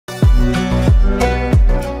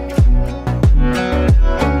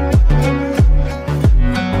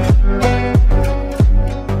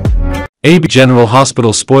General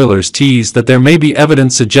Hospital spoilers tease that there may be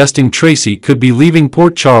evidence suggesting Tracy could be leaving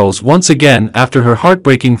Port Charles once again after her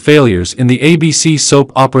heartbreaking failures in the ABC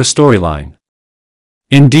soap opera storyline.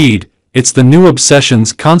 Indeed, it's the new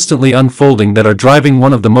obsessions constantly unfolding that are driving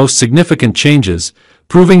one of the most significant changes,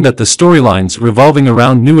 proving that the storylines revolving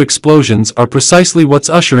around new explosions are precisely what's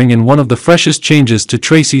ushering in one of the freshest changes to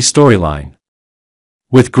Tracy's storyline.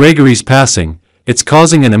 With Gregory's passing, it's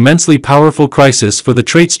causing an immensely powerful crisis for the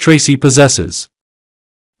traits Tracy possesses.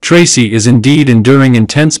 Tracy is indeed enduring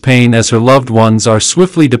intense pain as her loved ones are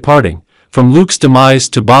swiftly departing, from Luke's demise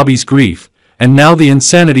to Bobby's grief, and now the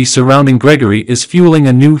insanity surrounding Gregory is fueling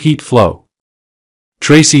a new heat flow.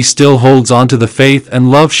 Tracy still holds on to the faith and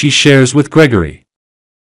love she shares with Gregory.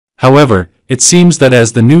 However, it seems that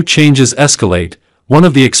as the new changes escalate, one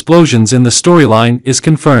of the explosions in the storyline is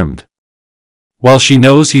confirmed. While she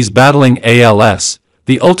knows he's battling ALS,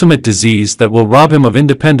 the ultimate disease that will rob him of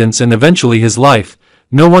independence and eventually his life,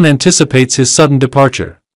 no one anticipates his sudden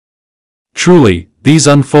departure. Truly, these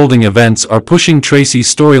unfolding events are pushing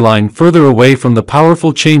Tracy's storyline further away from the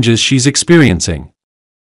powerful changes she's experiencing.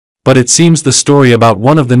 But it seems the story about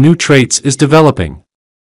one of the new traits is developing.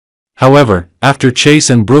 However, after Chase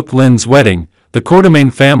and Brooke Lynn's wedding, the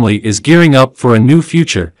Quartermain family is gearing up for a new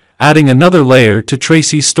future, adding another layer to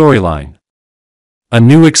Tracy's storyline. A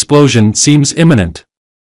new explosion seems imminent.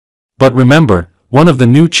 But remember, one of the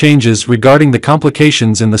new changes regarding the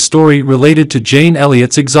complications in the story related to Jane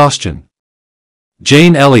Elliott's exhaustion.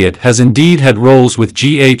 Jane Elliot has indeed had roles with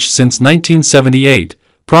GH since 1978,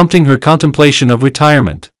 prompting her contemplation of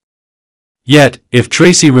retirement. Yet, if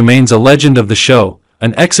Tracy remains a legend of the show,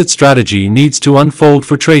 an exit strategy needs to unfold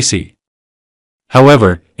for Tracy.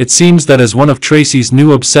 However, it seems that as one of Tracy's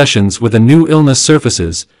new obsessions with a new illness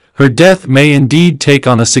surfaces, her death may indeed take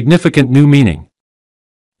on a significant new meaning.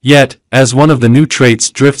 Yet, as one of the new traits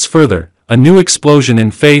drifts further, a new explosion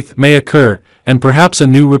in faith may occur, and perhaps a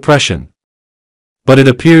new repression. But it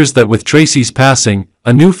appears that with Tracy's passing,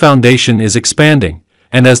 a new foundation is expanding,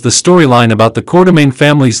 and as the storyline about the Quartermain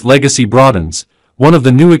family's legacy broadens, one of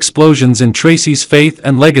the new explosions in Tracy's faith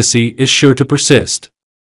and legacy is sure to persist.